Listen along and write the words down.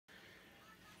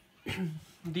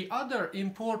the other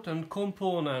important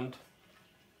component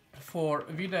for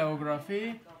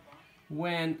videography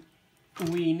when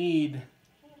we need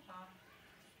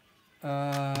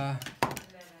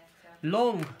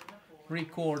long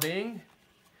recording,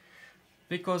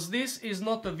 because this is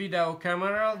not a video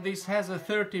camera, this has a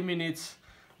 30 minutes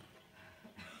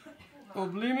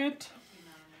of limit.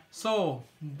 So,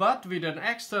 but with an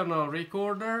external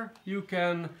recorder you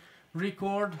can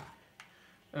record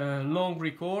long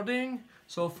recording.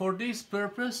 So for this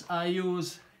purpose I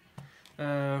use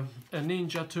a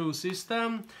Ninja2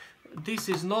 system. This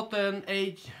is not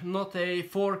a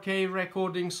 4K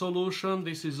recording solution,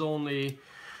 this is only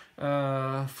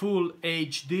full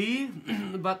HD,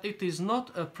 but it is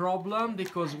not a problem,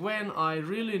 because when I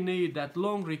really need that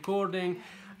long recording,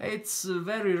 it's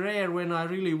very rare when I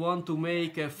really want to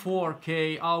make a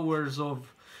 4K hours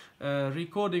of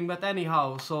recording, but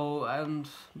anyhow, so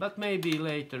but maybe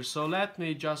later. So let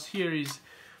me just, here is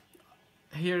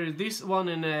this one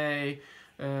in a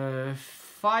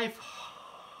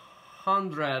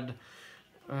 500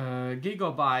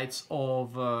 gigabytes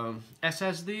of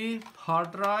SSD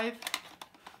hard drive.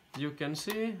 You can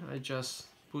see I just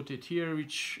put it here,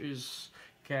 which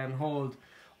can hold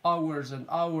hours and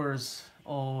hours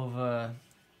of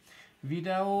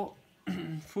video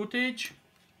footage.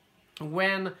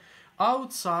 When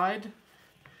outside,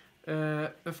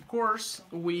 of course,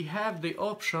 we have the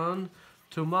option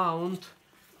to mount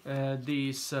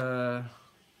this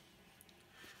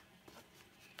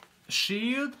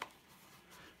shield,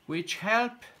 which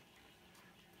help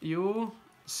you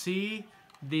see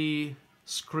the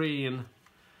screen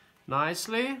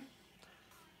nicely,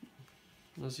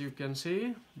 as you can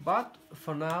see. But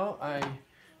for now I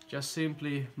just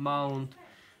simply mount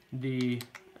the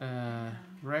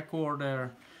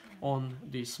recorder on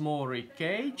the small rig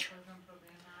cage.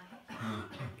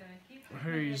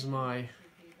 Here is my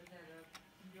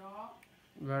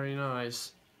very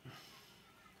nice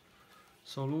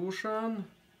solution.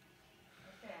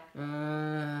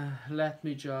 Let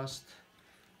me just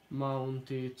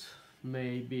mount it.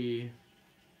 Maybe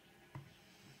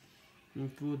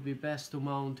it would be best to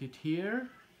mount it here,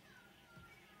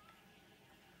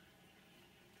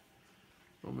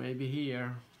 or maybe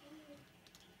here.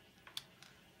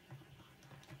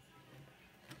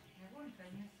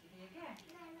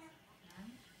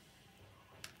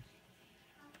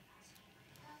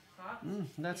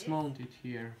 Let's mount it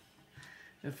here.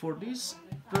 And for this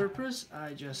purpose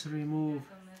I just remove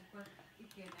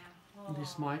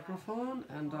this microphone,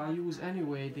 and I use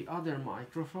anyway the other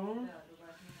microphone,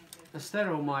 a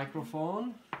stereo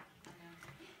microphone.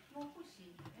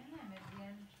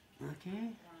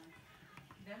 Okay.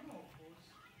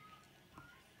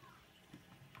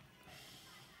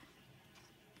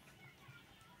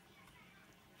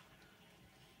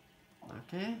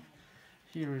 Okay,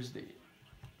 here is the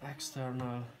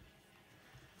external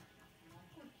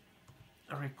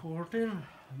recording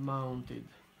mounted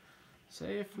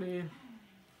safely,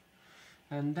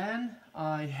 and then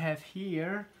I have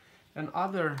here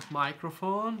another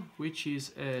microphone, which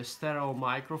is a stereo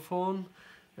microphone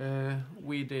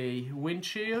with a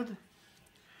windshield.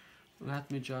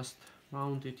 Let me just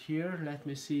mount it here. Let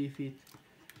me see if it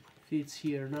fits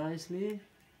here nicely.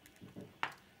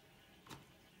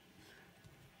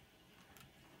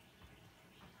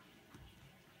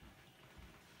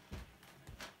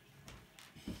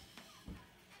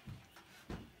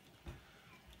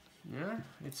 Yeah,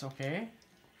 it's okay.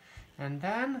 And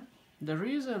then the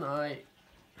reason I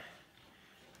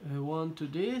want to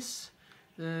this,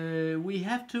 we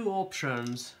have two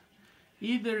options.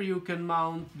 Either you can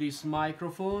mount this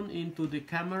microphone into the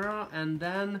camera and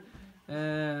then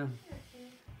the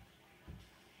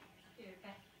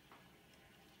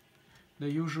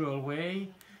usual way,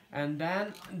 and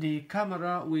then the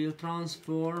camera will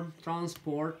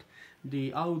transport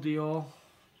the audio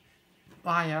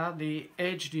via the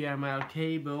HDMI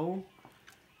cable,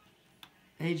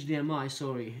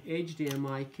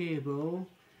 HDMI cable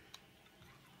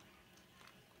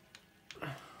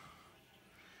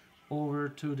over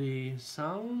to the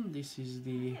sound. This is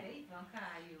the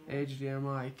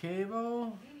HDMI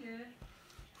cable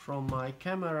from my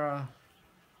camera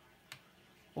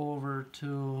over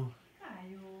to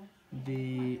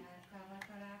the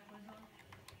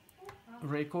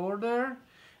recorder.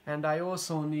 And I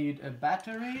also need a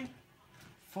battery.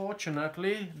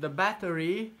 Fortunately, the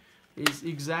battery is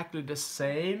exactly the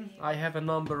same. I have a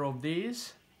number of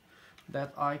these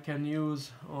that I can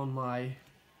use on my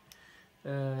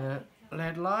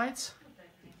LED lights.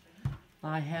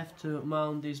 I have to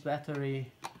mount this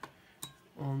battery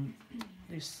on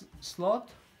this slot.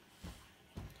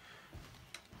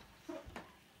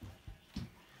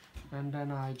 and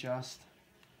then I just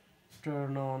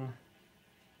turn on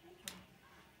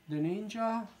the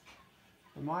Ninja,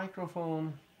 the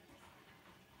microphone.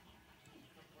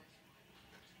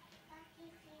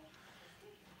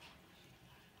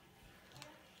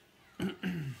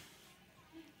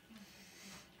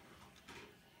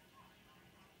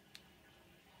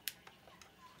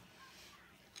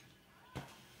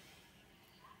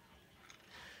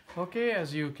 Okay,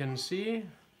 as you can see,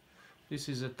 this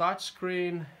is a touch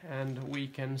screen, and we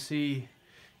can see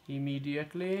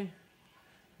immediately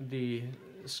the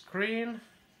screen,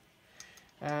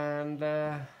 and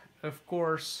of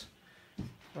course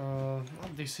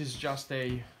this is just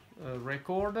a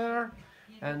recorder,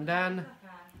 and then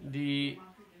the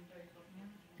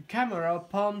camera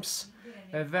pumps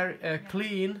a very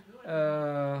clean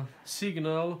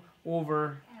signal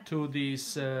over to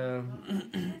this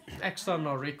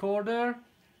external recorder,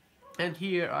 and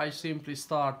here I simply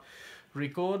start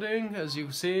recording, as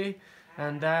you see,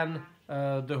 and then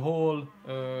the whole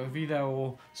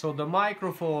video. So the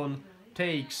microphone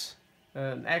takes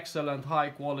an excellent high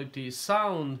quality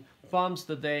sound, pumps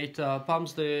the data,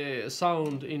 pumps the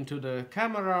sound into the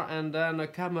camera, and then a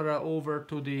camera over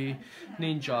to the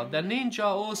Ninja. The Ninja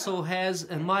also has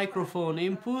a microphone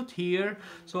input here,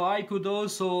 so I could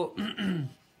also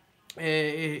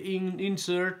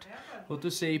insert, or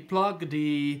to say, plug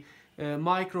the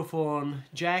microphone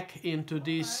jack into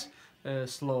this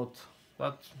slot,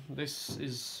 but this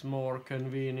is more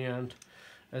convenient,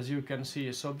 as you can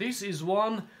see. So this is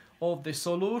one of the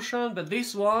solution, but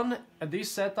this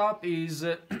setup is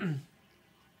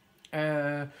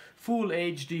full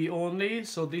HD only,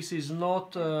 so this is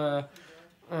not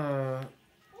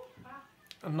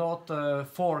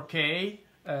 4K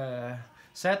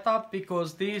setup,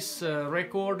 because this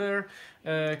recorder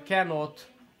cannot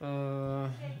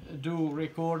do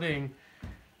recording.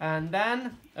 And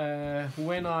then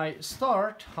when I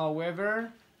start,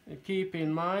 however, keep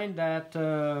in mind that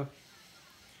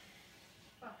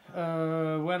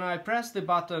when I press the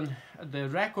button, the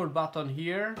record button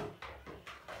here,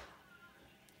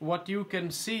 what you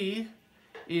can see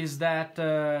is that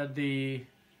the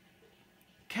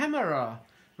camera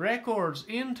records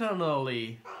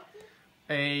internally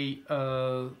a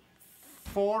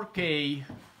 4K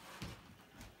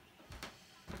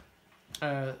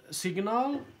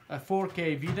signal, a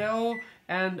 4K video,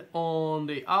 and on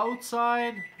the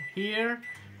outside here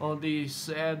on this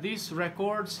this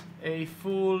records a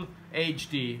full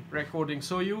HD recording.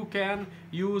 So you can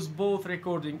use both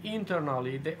recording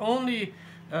internally. The only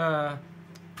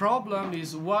problem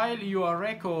is while you are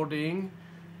recording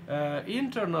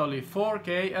internally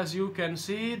 4K, as you can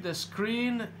see, the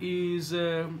screen is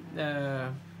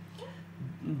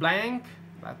blank,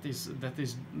 that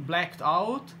is blacked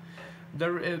out.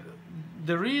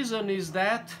 The reason is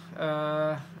that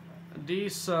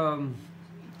this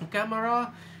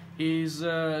camera is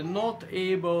not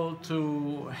able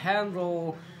to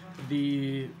handle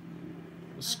the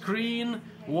screen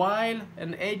while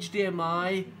an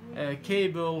HDMI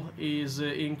cable is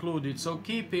included. So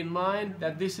keep in mind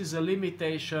that this is a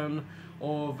limitation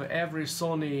of every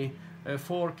Sony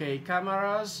 4K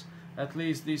cameras, at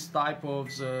least this type of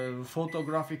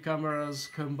photographic cameras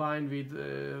combined with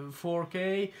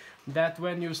 4K, that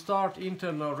when you start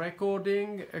internal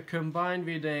recording combined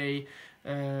with a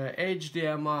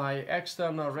HDMI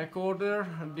external recorder,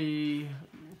 the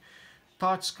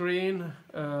touchscreen,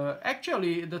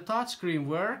 actually the touchscreen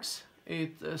works,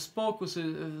 it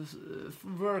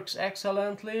works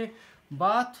excellently,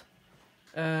 but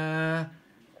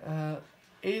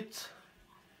it's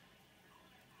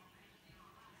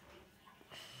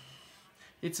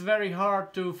very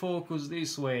hard to focus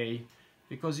this way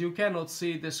because you cannot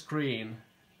see the screen.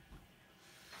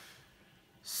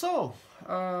 So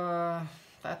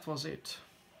that was it.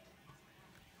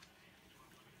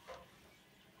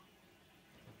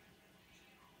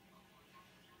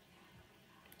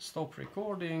 Stop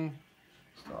recording,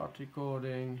 start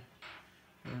recording,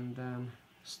 and then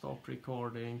stop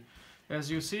recording. As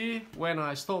you see, when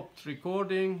I stopped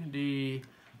recording, the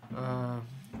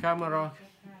camera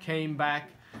came back,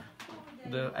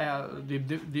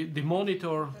 the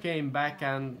monitor came back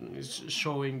and is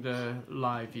showing the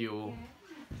live view.